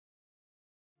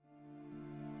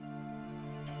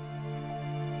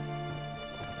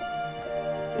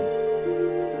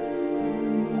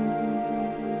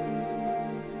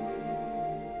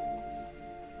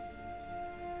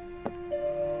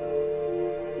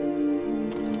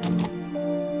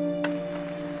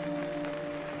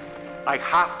I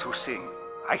have to sing.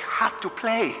 I have to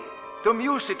play. The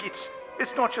music, it's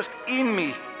not just in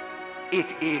me. It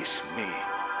is me.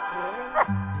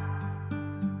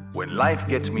 When life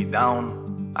gets me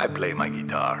down, I play my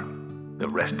guitar. The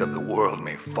rest of the world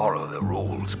may follow the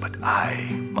rules, but I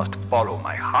must follow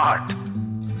my heart.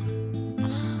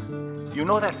 You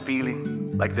know that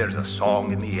feeling? Like there's a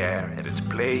song in the air and it's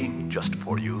playing just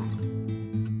for you?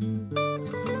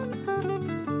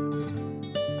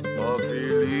 A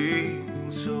feeling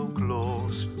so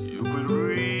close, you will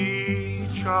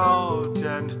reach out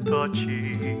and touch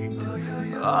it.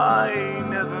 I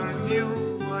never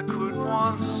knew I could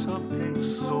want something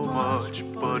so much,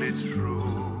 but it's true.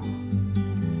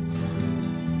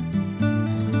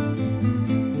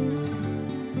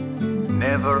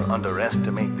 Never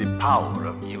underestimate the power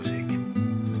of music.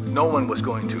 No one was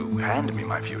going to hand me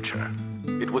my future.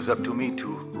 It was up to me to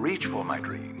reach for my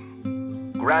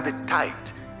dream, grab it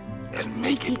tight, and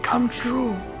make it come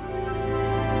true.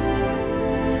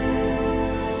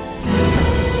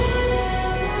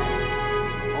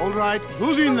 All right,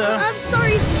 who's in there? I'm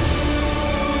sorry.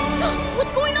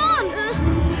 What's going on?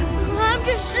 I'm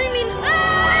just dreaming.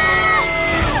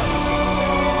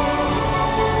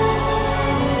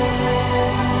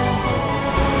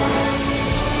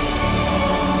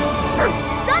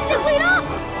 Dante, wait up!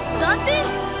 Dante?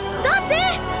 Dante!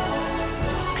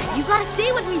 You gotta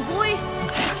stay with me, boy.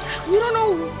 We don't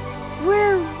know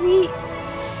where we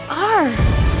are.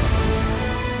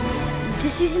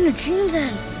 This isn't a dream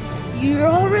then. You're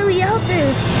all really out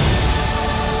there.